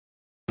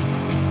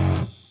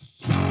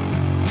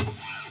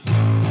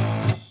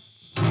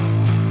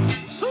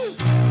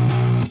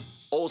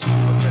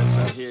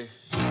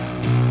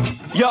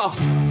Yo,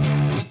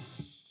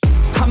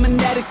 I'm an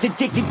addict,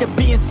 addicted to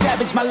being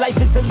savage. My life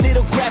is a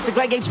little graphic,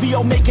 like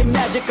HBO making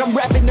magic. I'm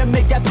rapping to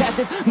make that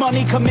passive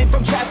money coming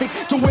from traffic,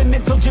 doing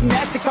mental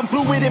gymnastics. I'm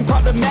fluid and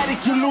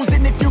problematic. You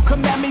losing if you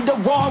come at me the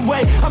wrong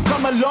way. I've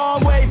come a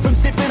long way from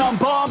sipping on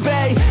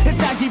Bombay. It's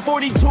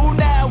 1942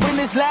 now, in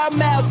this loud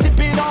mouth,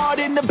 sipping hard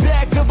in the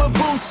back of a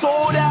booth,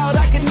 sold out.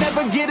 I can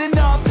never get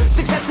enough.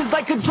 Success is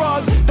like a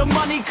drug. The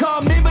money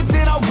come in, but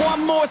then I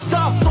want more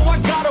stuff. So I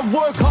gotta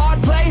work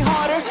hard, play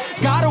harder,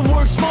 gotta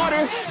work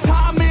smarter.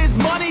 Time is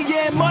money,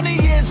 yeah, money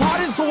is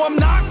harder. So I'm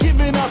not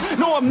giving up,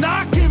 no, I'm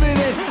not giving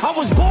in. I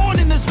was born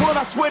in this world,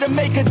 I swear, to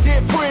make a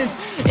difference.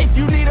 If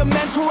you need a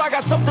mentor, I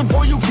got something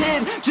for you,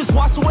 kid. Just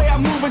watch the way I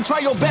move and try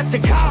your best to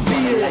copy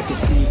it. Like a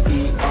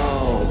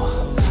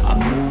CEO, I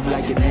move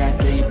like an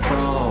athlete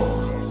pro.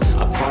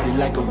 I party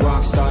like a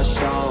rock star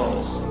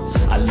show.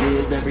 I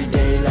live every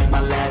day like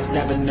my last,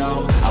 never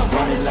know. I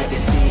run it like a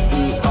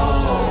CEO.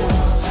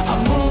 I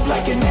move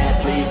like an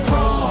athlete pro.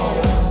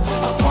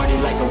 I party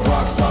like a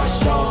rock star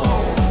show.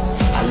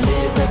 I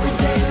live every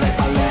day like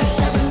my last,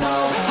 never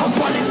know. I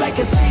run it like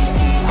a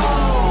CEO.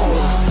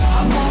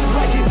 I move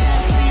like an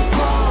athlete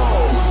pro.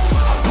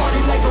 I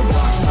party like a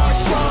rock star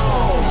show.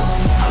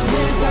 I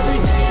live every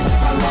day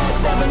like my last,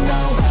 never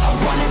know. I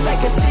run it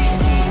like a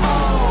CEO.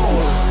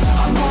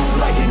 I move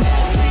like an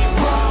athlete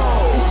pro.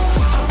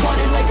 I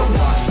party like a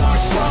rock star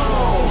show.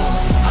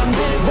 I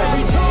live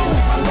every day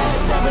like my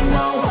last, never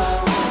know.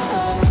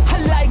 I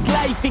like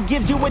life, it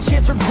gives you a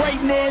chance for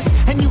greatness.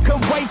 And you can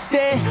waste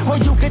it, or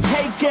you can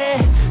take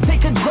it.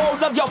 Take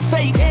control of your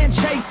fate and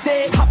chase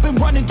it. I've been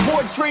running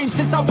towards dreams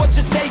since I was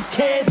just a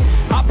kid.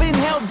 I've been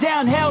held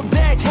down, held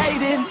back,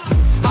 hated.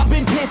 I've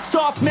been pissed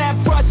off, mad,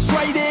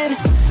 frustrated.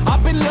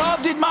 I've been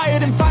loved,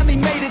 admired, and finally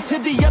made it to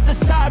the other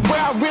side,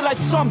 where I realized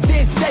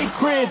something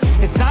sacred.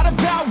 It's not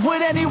about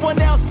what anyone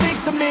else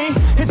thinks of me.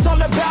 It's all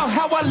about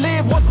how I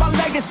live, what's my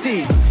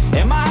legacy.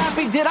 Am I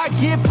happy, did I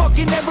give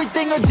fucking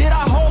everything, or did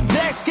I hold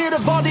back, scared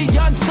of all the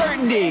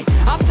uncertainty?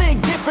 I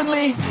think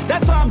differently,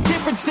 that's why I'm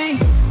different, see.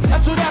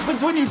 That's what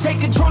happens when you take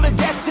control of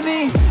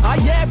destiny. I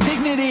have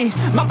dignity,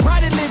 my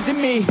pride, it lives in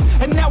me.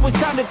 And now it's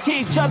time to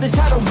teach others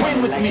how to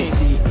win with me.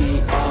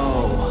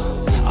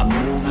 CEO, I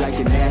move like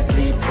an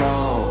athlete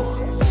pro.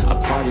 I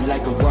party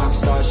like a rock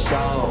star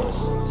show.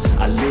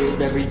 I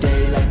live every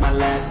day like my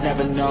last,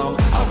 never know.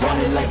 I run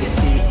it like a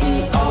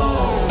CEO.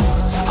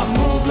 I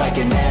move like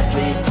an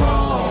athlete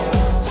pro.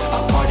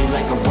 I party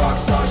like a rock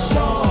star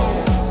show.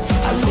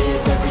 I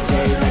live every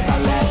day like my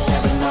last,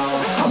 never know.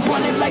 I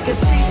run it like a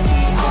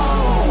CEO.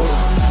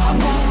 I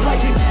move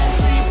like an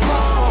athlete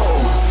pro.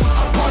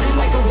 I party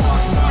like a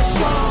rock star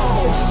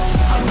show.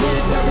 I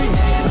live every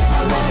day like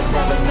my last,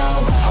 never know.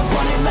 I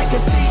run it like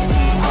a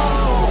CEO.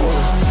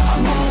 I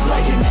move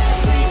like an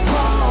athlete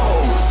pro.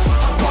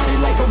 I party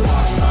like a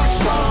rock star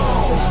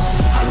show.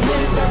 I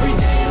live every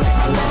day like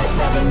my last,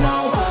 never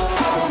know.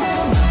 I will be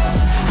the best,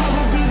 I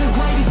will be the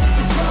greatest. If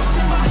it's just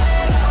in my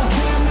head, I don't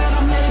care, man,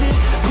 I made it.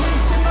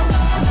 Grace in my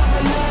mind, I've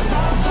been left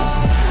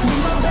outside.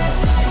 Live my best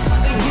life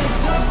with the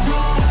gift of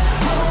joy.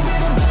 I will be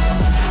the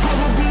best, I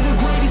will be the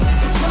greatest. If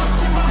it's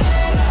just in my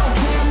head, I don't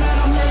care, man,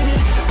 I made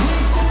it.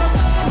 Grace in my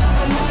mind, I've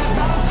been left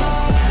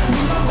outside.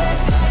 Live my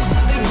best life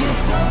with the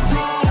gift of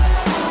joy.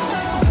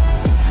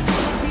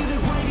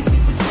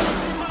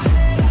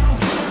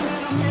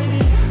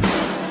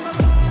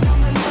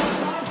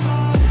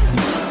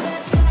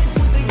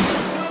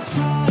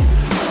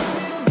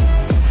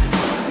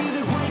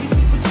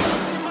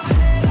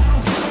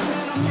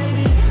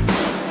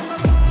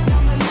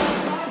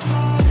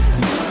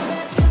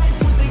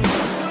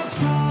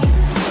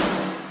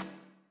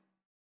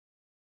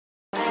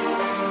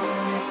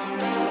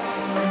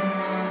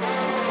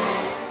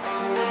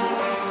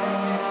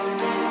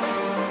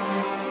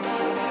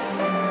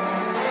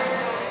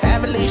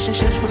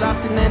 Relationships will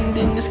often end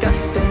in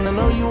disgust, and I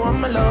know you want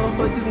my love,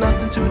 but there's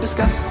nothing to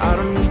discuss. I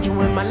don't need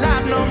you in my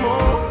life no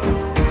more.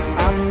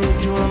 I don't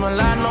need you in my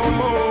life no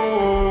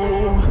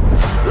more.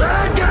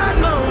 I got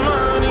no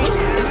money,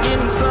 it's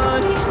getting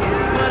sunny,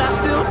 but I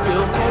still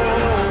feel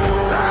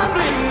cold. I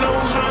blame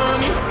nose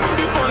running,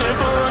 you funny, you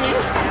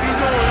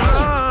going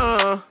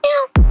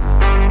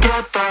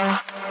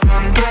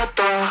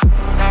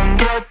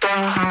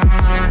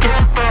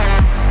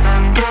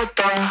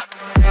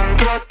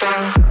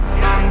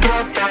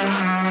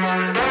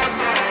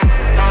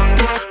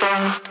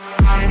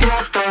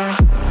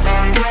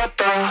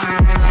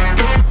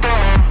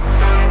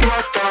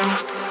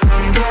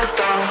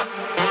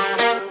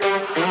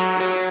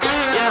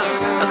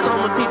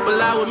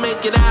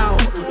it out.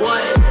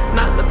 What?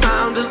 Not the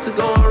time just to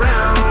go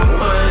around.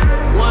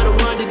 What a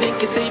word, you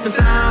think it's safe and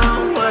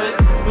sound. What?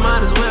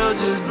 Might as well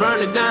just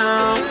burn it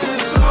down.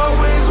 It's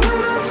always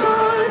winter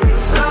time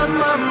inside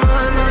my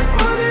mind. I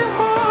find it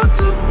hard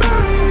to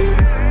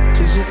bear,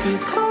 'cause it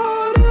gets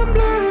cold and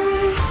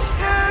blurry.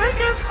 Yeah, it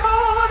gets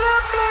cold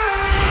and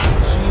blurry.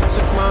 She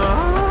took my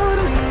heart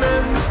and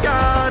then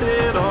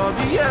discarded all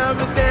the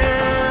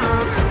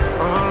evidence.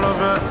 All of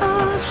her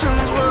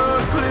actions were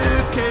a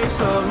clear case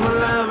of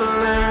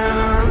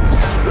malevolence.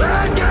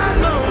 I got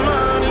no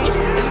money,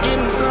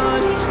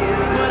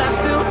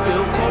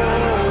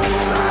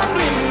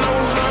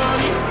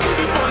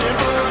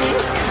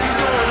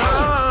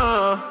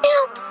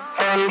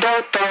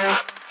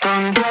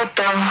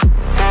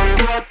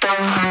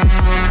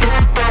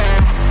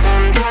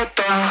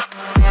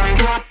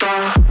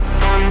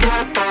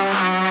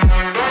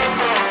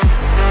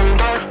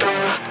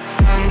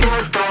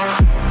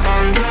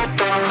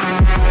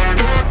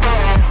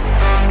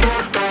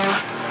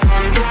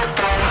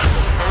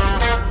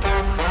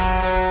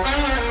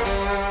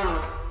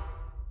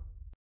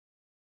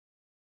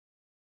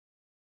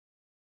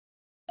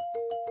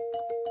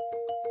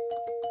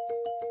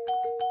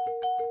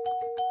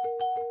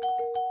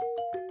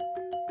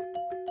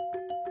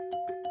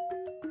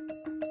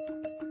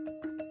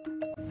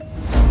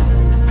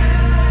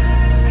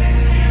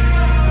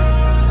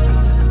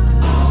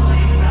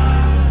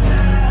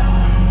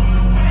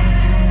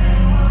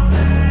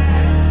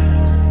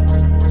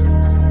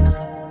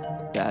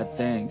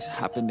 things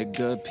happen to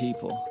good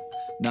people.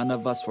 None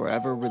of us were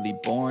ever really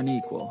born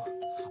equal.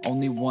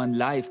 Only one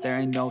life, there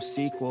ain't no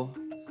sequel.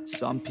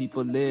 Some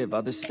people live,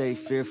 others stay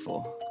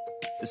fearful.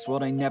 This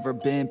world ain't never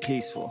been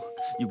peaceful.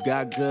 You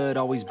got good,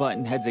 always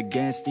butting heads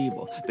against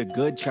evil. The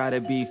good try to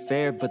be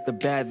fair, but the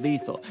bad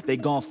lethal. They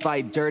gon'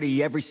 fight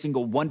dirty, every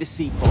single one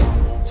deceitful.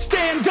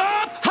 Stand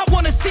up, I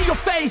wanna see your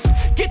face.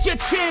 Get your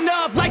chin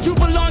up like you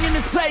belong in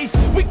this place.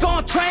 We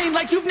gon' train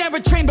like you've never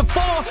trained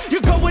before.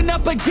 You're going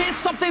up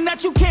against something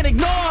that you can't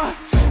ignore.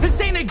 This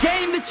ain't a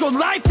game, this your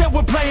life that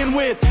we're playing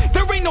with.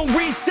 There ain't no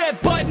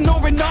reset button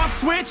or an off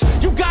switch.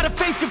 You gotta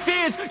face your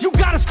fears, you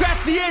gotta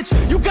scratch the itch.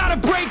 You gotta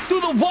break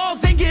through the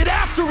walls and get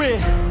after it.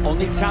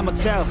 Only time will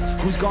tell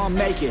who's gonna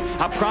make it.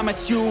 I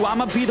promise you,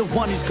 I'ma be the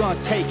one who's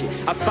gonna take it.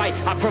 I fight,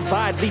 I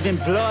provide, leaving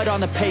blood on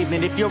the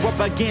pavement. If you're up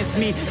against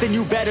me, then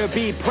you better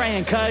be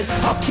praying. Cause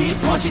I'll keep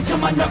punching till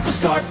my knuckles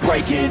start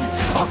breaking.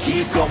 I'll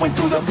keep going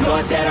through the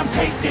blood that I'm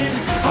tasting.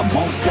 I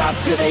won't stop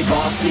till they've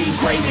all seen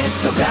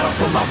greatness. The battle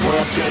for my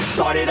world just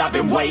started, I've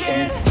been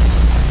waiting.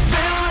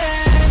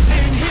 Villains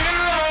and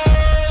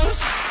heroes,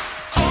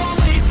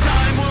 only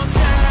time will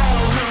tell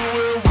who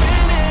will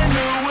win and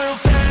who will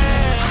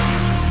fail.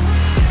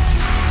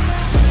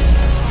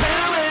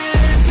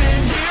 Villains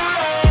and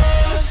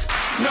heroes,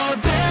 no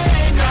there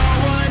ain't no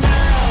one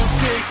else.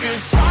 Pick a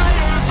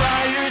side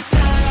by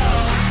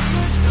yourself.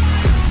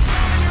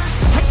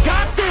 I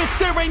got this,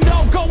 there ain't no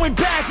going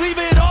back. Leave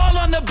it all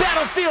on the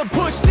battlefield,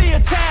 push the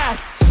attack.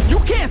 You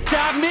can't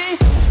stop me,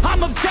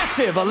 I'm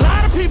obsessive. A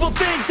lot of people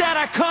think that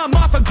I come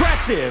off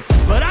aggressive,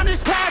 but I'm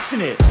just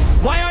passionate.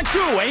 Why aren't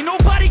you? Ain't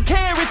nobody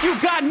care if you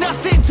got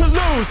nothing to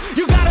lose.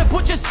 You gotta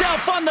put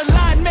yourself on the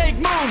line, make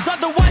moves.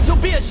 Otherwise you'll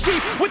be a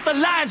sheep with the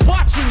lions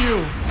watching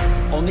you.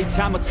 only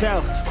time will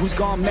tell who's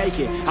gonna make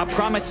it. I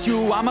promise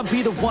you, I'ma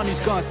be the one who's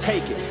gonna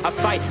take it. I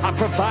fight, I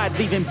provide,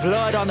 leaving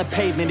blood on the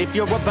pavement. If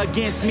you're up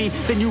against me,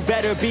 then you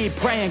better be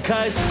praying.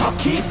 Cause I'll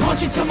keep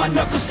punching till my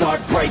knuckles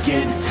start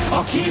breaking.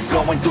 I'll keep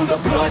going through the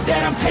blood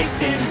that I'm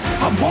tasting.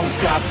 I won't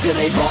stop till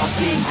they've all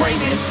seen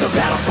greatness. The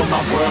battle for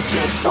my world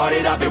just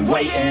started, I've been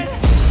waiting.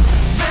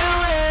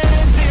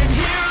 Villains and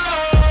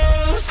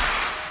heroes,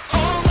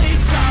 only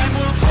time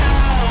will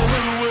tell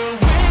who will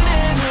win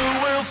and who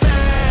will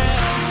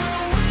fail.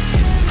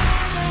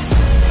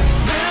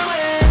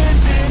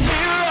 Villains and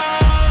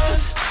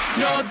heroes,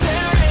 no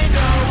there ain't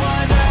no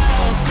one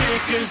else.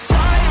 Pick a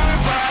side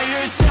by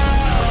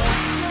yourself.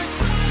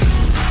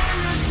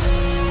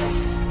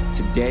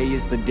 today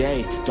is the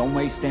day. Don't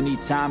waste any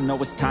time, know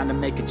it's time to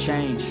make a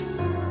change.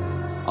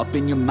 Up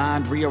in your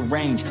mind,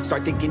 rearrange.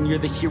 Start thinking you're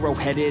the hero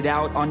headed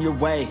out on your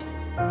way.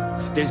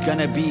 There's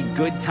gonna be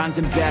good times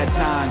and bad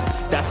times.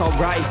 That's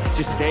alright,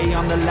 just stay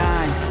on the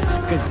line.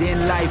 Cause in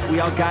life we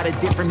all got a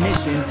different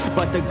mission,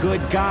 but the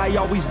good guy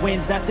always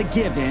wins, that's a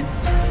given.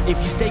 If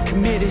you stay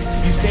committed,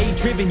 you stay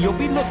driven, you'll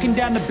be looking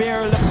down the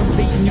barrel of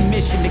completing your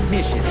mission.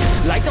 Ignition,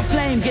 light the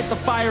flame, get the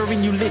fire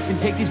in you, listen.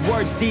 Take these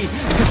words deep,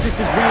 cause this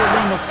is real,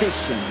 ain't no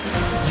fiction.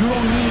 You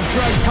don't need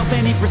drugs, help,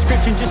 any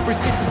prescription. Just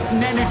persistence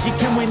and energy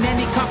can win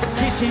any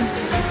competition.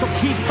 So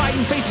keep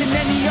fighting, facing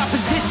any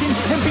opposition,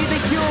 and be the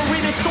hero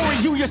in a story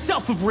you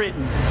yourself have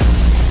written.